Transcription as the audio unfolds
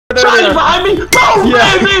Trying behind me! Boom,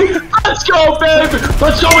 baby! Let's go, baby!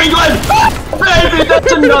 Let's go, England! Baby,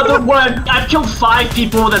 that's another one! I've killed 5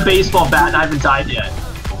 people with a baseball bat and I haven't died yet.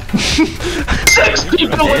 6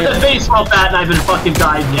 people with a baseball bat and I haven't fucking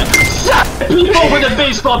died yet. 7 people with a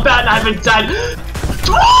baseball bat and I haven't died.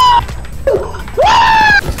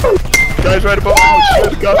 Guys, right above. Oh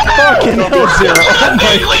shit, got fucking hell, Zero.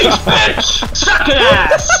 English, bitch! Suck an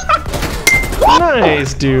ass!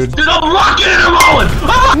 Nice, dude. Dude, I'm rocking and I'm rolling!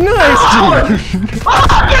 Nice, dude. I'm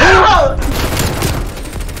rocking and rolling!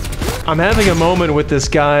 I'm having a moment with this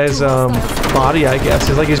guy's body, I guess.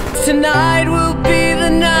 It's like he's. Tonight will be the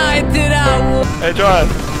night that I will. Hey, John.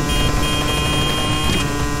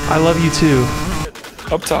 I love you too.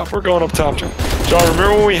 Up top, we're going up top, John. John,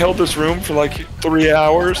 remember when we held this room for like 3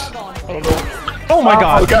 hours? I don't know. Oh my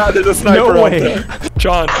god. Oh god, there's a sniper No out way. there.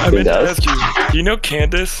 John, I meant to ask you. Do you know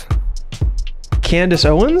Candace? Candace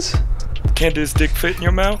Owens? Candace dick fit in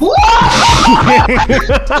your mouth? Bro,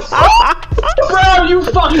 you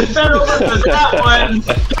fucking fed over for that one!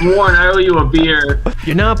 Warren, I owe you a beer.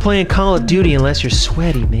 You're not playing Call of Duty unless you're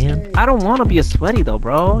sweaty, man. I don't want to be a sweaty though,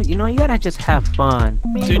 bro. You know, you gotta just have fun.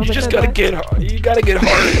 Dude, you just gotta get hard. You gotta get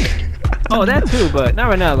hard. Oh, that too, but not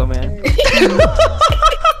right now though, man.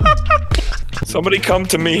 Somebody come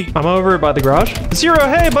to me. I'm over by the garage. Zero,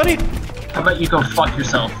 hey, buddy. How about you go fuck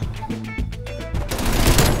yourself?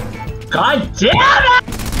 God damn it!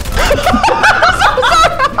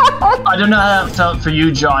 I don't know how that felt for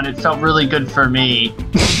you, John. It felt really good for me.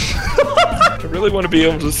 I really want to be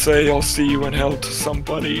able to say I'll see you in hell to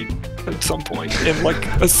somebody at some point in like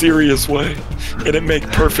a serious way, and it make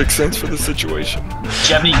perfect sense for the situation. Do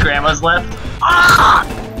you have any grandmas left? Ah!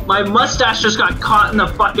 My mustache just got caught in the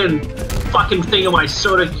fucking thing of my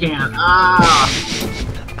soda can. Ah!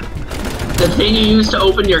 The thing you use to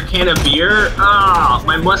open your can of beer? Ah!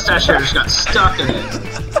 My mustache hair just got stuck in it.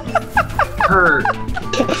 Hurt.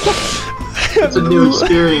 It's a new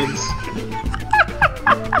experience.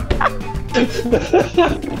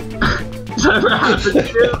 Has that ever happened to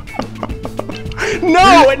you?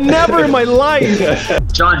 No, never in my life.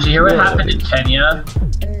 John, did you hear what happened in Kenya?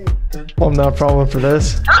 Well, I'm not falling for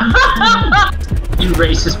this. You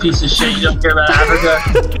racist piece of shit, you don't care about Africa?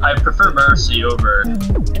 I prefer Mercy over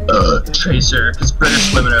Tracer, because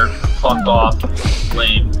British women are fuck off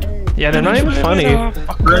lame. Yeah, they're not even funny.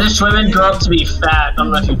 British women grow up to be fat, I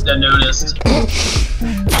don't know if you've noticed.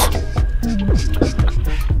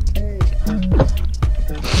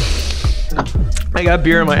 I got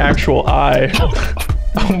beer in my actual eye.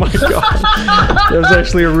 Oh my god. That was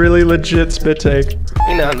actually a really legit spit take.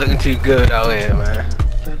 You're not looking too good out here, man.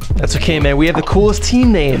 That's okay, man. We have the coolest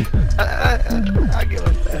team name. I give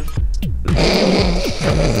it that.